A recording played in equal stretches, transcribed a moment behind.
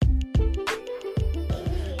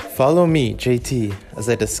Follow me, JT, as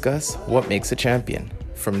I discuss what makes a champion,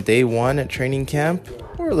 from day one at training camp,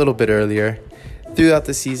 or a little bit earlier, throughout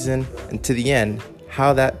the season, and to the end,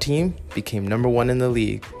 how that team became number one in the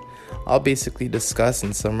league. I'll basically discuss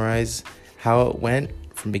and summarize how it went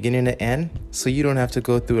from beginning to end, so you don't have to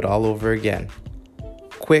go through it all over again.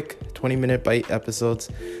 Quick 20-minute bite episodes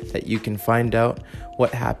that you can find out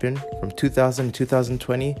what happened from 2000 to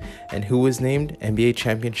 2020 and who was named NBA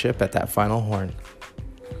championship at that final horn.